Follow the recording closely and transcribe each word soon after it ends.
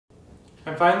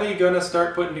I'm finally going to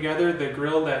start putting together the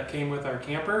grill that came with our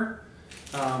camper.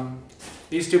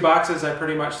 These two boxes I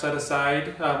pretty much set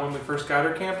aside when we first got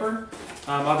our camper.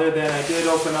 Other than I did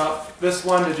open up this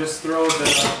one to just throw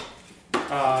the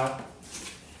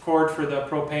cord for the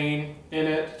propane in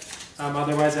it.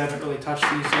 Otherwise I haven't really touched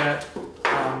these yet.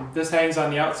 This hangs on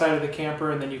the outside of the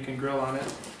camper and then you can grill on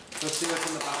it. Let's see what's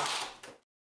in the box.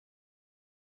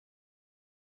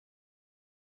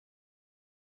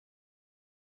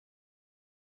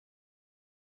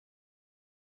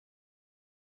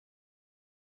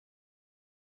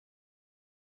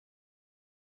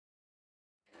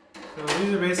 So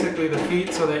these are basically the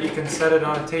feet so that you can set it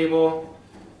on a table,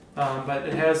 but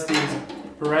it has these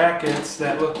brackets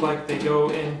that look like they go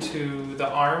into the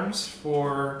arms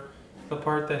for the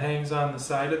part that hangs on the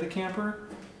side of the camper.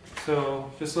 So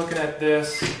just looking at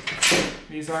this,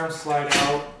 these arms slide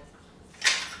out,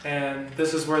 and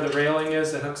this is where the railing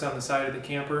is that hooks on the side of the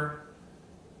camper.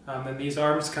 And these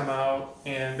arms come out,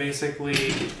 and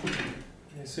basically,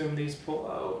 I assume these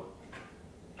pull out.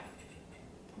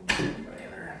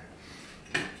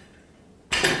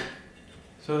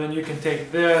 So then you can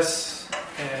take this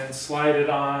and slide it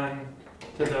on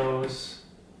to those.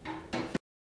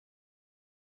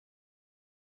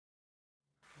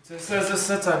 It says this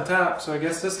sits on top, so I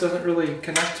guess this doesn't really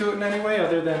connect to it in any way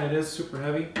other than it is super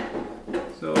heavy.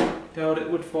 So doubt it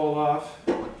would fall off.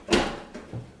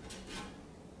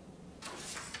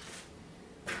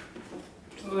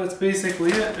 So that's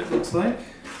basically it looks like.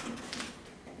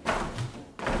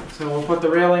 So we'll put the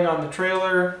railing on the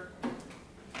trailer.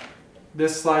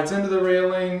 This slides into the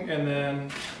railing, and then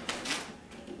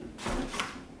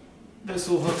this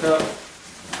will hook up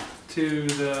to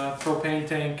the propane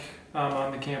tank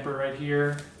on the camper right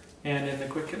here and in the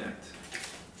quick connect.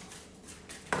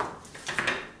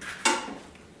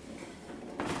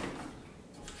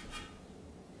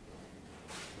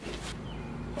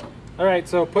 Alright,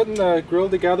 so putting the grill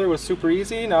together was super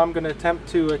easy. Now I'm going to attempt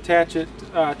to attach it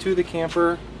to the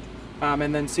camper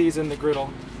and then season the griddle.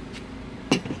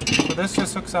 So this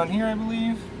just hooks on here, I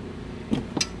believe.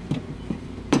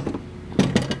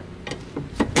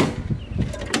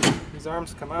 These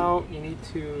arms come out. You need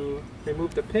to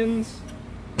remove the pins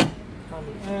on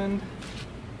the end.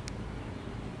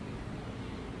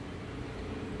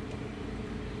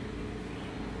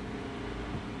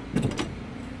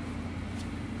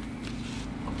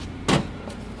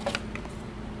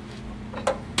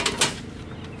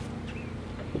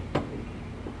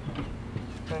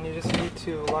 And you just need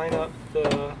to line up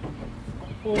the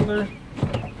holder,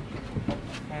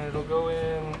 and it'll go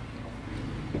in.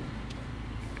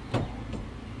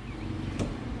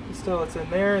 Still, it's in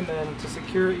there, and then to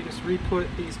secure it, you just re-put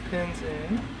these pins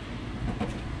in.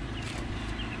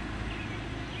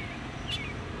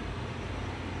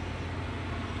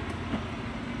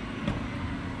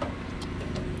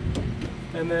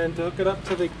 And then to hook it up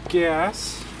to the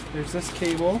gas, there's this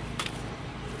cable.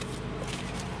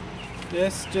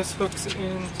 This just hooks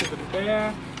into the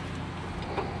back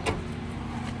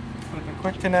with a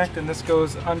quick connect, and this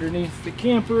goes underneath the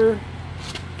camper.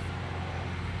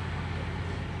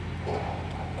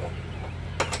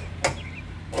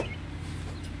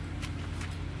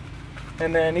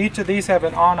 And then each of these have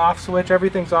an on-off switch.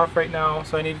 Everything's off right now,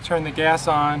 so I need to turn the gas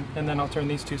on, and then I'll turn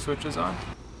these two switches on.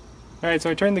 Alright, so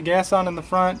I turned the gas on in the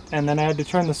front, and then I had to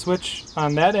turn the switch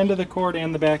on that end of the cord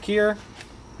and the back here.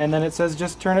 And then it says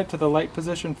just turn it to the light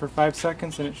position for 5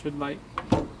 seconds and it should light.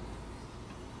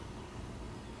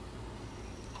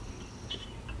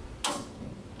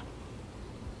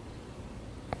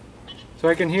 So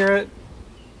I can hear it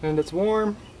and it's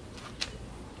warm.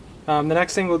 The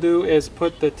next thing we'll do is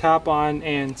put the top on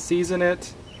and season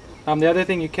it. The other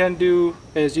thing you can do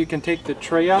is you can take the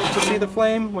tray out to see the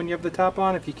flame when you have the top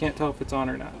on if you can't tell if it's on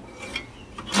or not.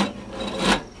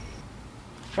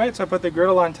 Alright, so I put the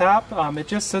griddle on top. It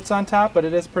just sits on top, but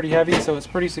it is pretty heavy, so it's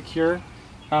pretty secure.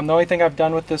 The only thing I've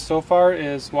done with this so far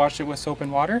is wash it with soap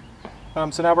and water.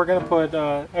 So now we're going to put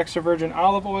extra virgin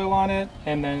olive oil on it,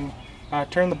 and then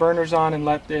turn the burners on and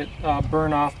let it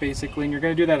burn off basically. And you're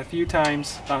going to do that a few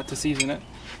times to season it.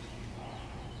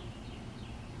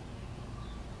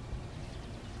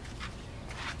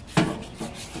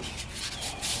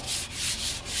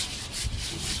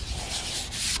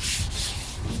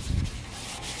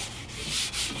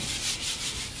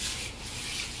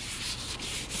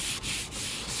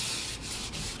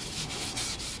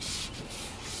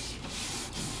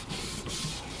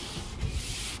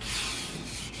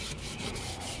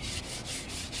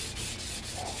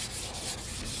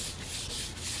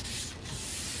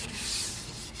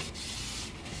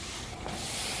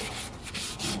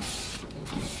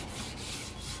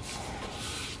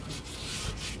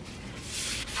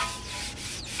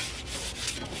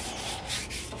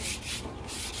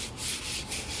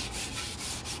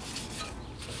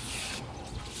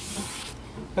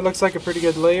 It looks like a pretty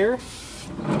good layer.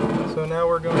 So now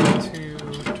we're going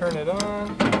to turn it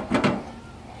on.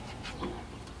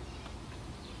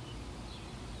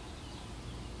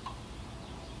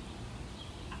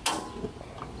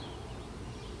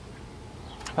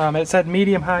 It said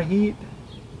medium-high heat,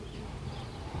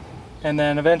 and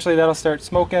then eventually that'll start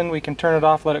smoking. We can turn it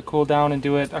off, let it cool down, and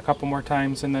do it a couple more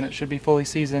times, and then it should be fully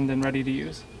seasoned and ready to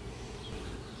use.